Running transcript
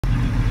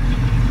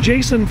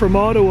Jason from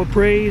Auto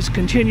Appraise,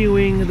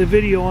 continuing the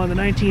video on the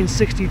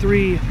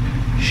 1963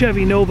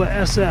 Chevy Nova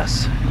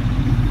SS. I'm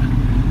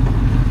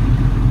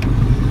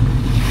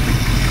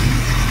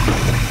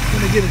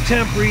going to get a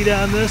temp read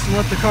on this and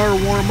let the car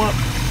warm up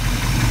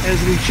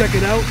as we check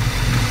it out.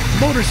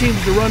 The motor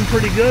seems to run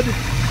pretty good.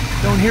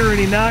 Don't hear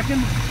any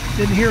knocking.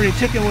 Didn't hear any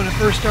ticking when it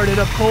first started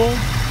up cold.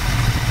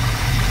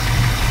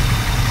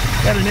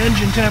 Got an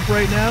engine temp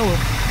right now of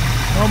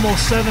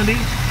almost 70.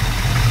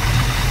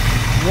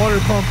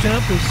 Water pump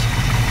temp is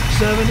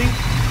 70.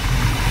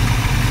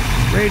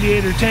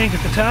 Radiator tank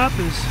at the top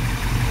is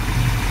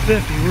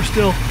 50. We're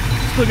still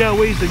got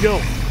ways to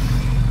go.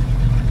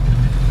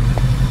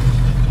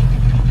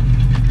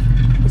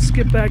 Let's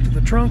skip back to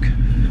the trunk.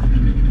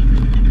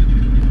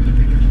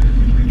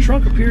 The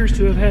trunk appears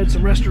to have had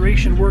some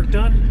restoration work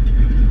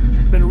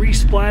done. Been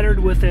resplattered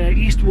with a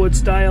Eastwood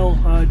style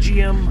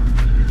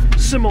GM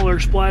similar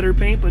splatter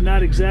paint, but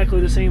not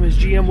exactly the same as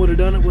GM would have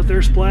done it with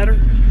their splatter.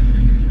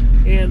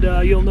 And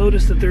you'll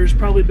notice that there's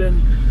probably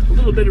been a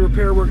little bit of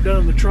repair work done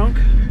on the trunk,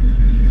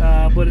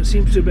 but it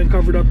seems to have been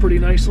covered up pretty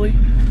nicely.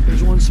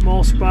 There's one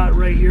small spot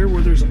right here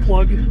where there's a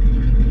plug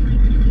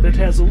that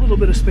has a little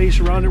bit of space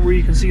around it where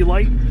you can see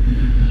light.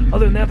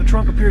 Other than that, the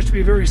trunk appears to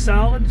be very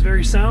solid. It's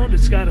very sound.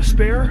 It's got a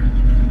spare.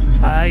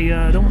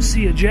 I don't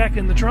see a jack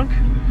in the trunk.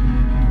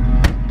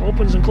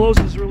 Opens and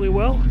closes really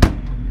well.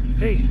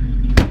 Hey,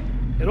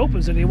 it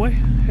opens anyway.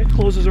 It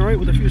closes all right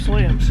with a few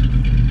slams.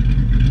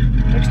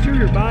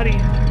 Exterior body,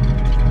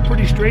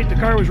 pretty straight. The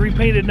car was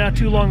repainted not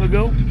too long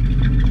ago.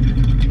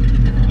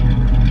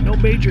 No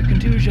major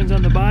contusions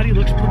on the body.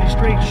 Looks pretty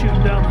straight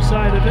shooting down the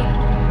side of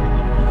it.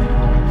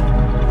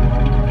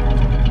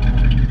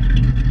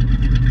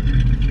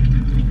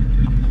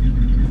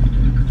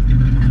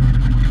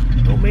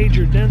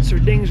 Major dents or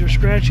dings or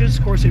scratches.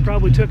 Of course, they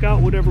probably took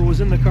out whatever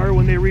was in the car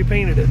when they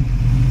repainted it.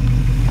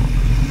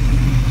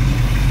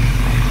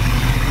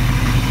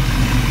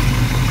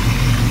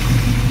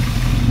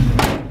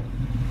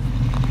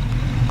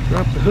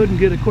 Drop the hood and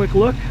get a quick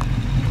look.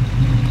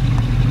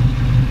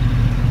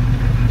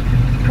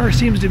 The car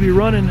seems to be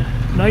running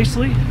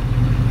nicely,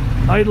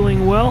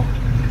 idling well.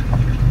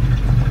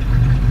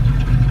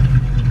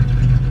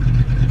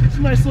 It's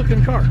a nice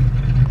looking car.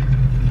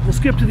 We'll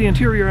skip to the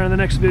interior on the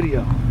next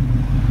video.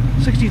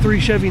 63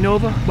 Chevy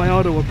Nova by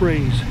Auto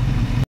Appraise.